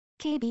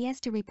KBS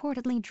to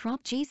reportedly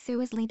drop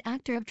Jisoo as lead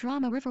actor of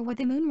drama River Where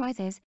the Moon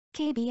Rises.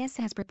 KBS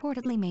has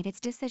reportedly made its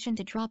decision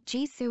to drop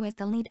Jisoo as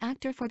the lead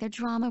actor for their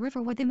drama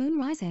River Where the Moon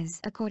Rises.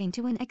 According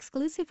to an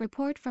exclusive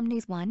report from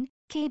News One,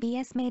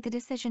 KBS made the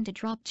decision to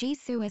drop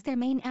Jisoo as their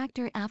main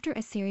actor after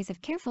a series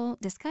of careful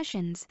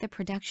discussions. The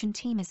production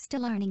team is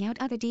still ironing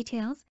out other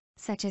details,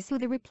 such as who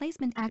the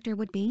replacement actor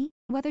would be,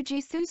 whether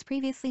Jisoo's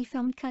previously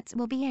filmed cuts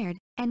will be aired,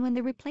 and when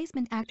the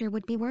replacement actor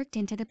would be worked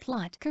into the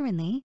plot.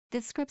 Currently,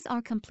 the scripts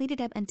are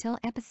completed up until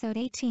episode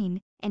 18,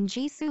 and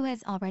Jisoo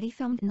has already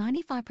filmed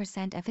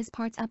 95% of his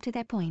parts up to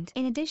that point.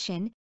 In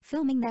addition,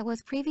 filming that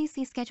was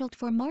previously scheduled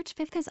for March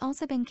 5th has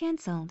also been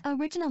cancelled.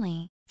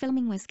 Originally,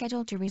 filming was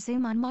scheduled to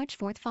resume on March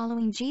 4th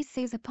following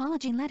Jisoo's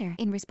apology letter.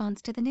 In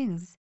response to the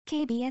news,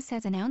 KBS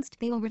has announced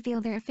they will reveal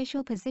their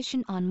official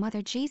position on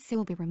whether Jisoo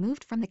will be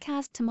removed from the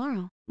cast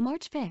tomorrow,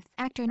 March 5th.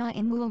 Actor Na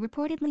In-woo will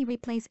reportedly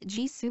replace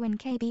Jisoo in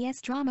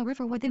KBS drama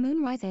River Where the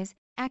Moon Rises.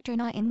 Actor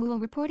Na In-woo will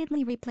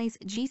reportedly replace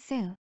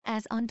Jisoo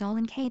as Ondol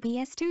in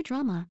KBS2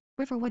 drama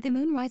River Where the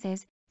Moon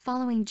Rises,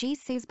 following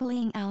Jisoo's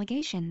bullying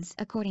allegations.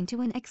 According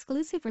to an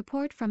exclusive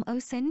report from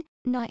OSIN,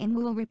 Na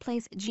In-woo will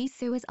replace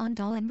Jisoo as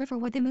Ondol in River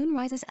Where the Moon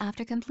Rises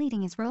after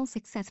completing his role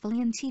successfully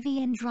in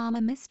TV and drama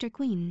Mr.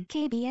 Queen.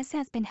 KBS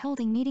has been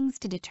holding meetings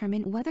to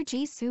determine whether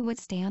Jisoo would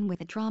stay on with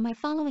the drama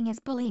following his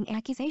bullying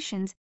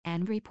accusations,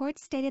 and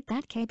reports stated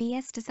that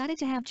KBS decided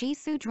to have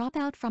Jisoo drop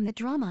out from the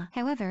drama.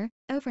 However,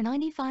 over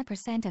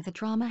 95% of the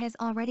drama has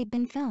already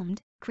been filmed,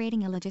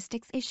 creating a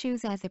logistics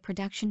issues as the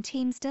production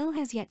team still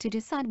has yet to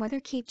decide whether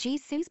keep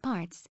Jisoo's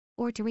parts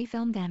or to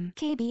refilm them.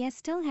 KBS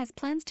still has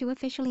plans to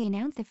officially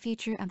announce the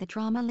future of the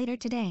drama later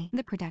today.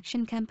 The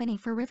production company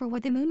for River Where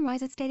the Moon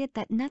Rises stated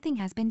that nothing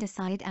has been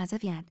decided as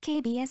of yet.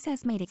 KBS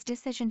has made its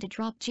decision to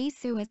drop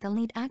Jisoo as the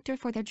lead actor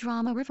for their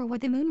drama River Where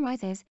the Moon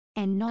Rises,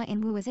 and Na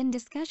In-woo is in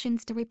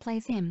discussions to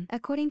replace him.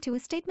 According to a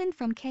statement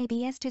from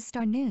KBS to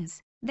Star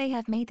News, they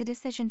have made the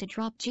decision to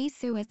drop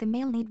Jisoo as the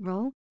male lead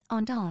role,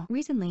 Ondol.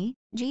 Recently,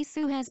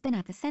 Jisoo has been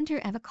at the center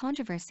of a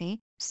controversy,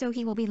 so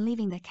he will be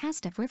leaving the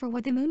cast of River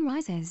Where the Moon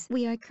Rises.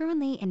 We are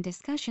currently in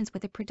discussions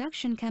with the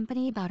production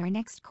company about our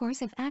next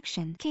course of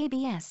action.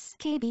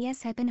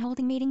 KBS had been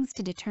holding meetings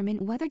to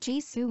determine whether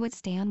Jisoo would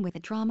stay on with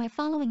the drama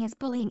following his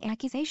bullying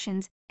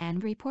accusations,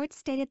 and reports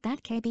stated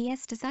that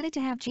KBS decided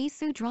to have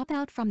Jisoo drop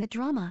out from the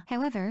drama.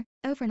 However,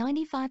 over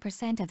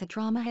 95% of the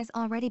drama has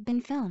already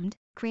been filmed,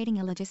 creating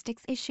a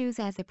logistics issues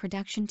as the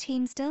production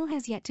team still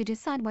has yet to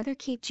decide whether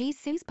keep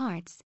Jisoo's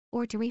parts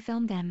or to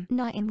refilm them.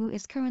 Na In-woo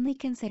is currently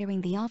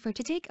considering the offer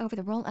to take over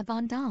the role of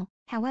Ondol,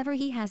 however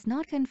he has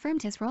not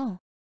confirmed his role.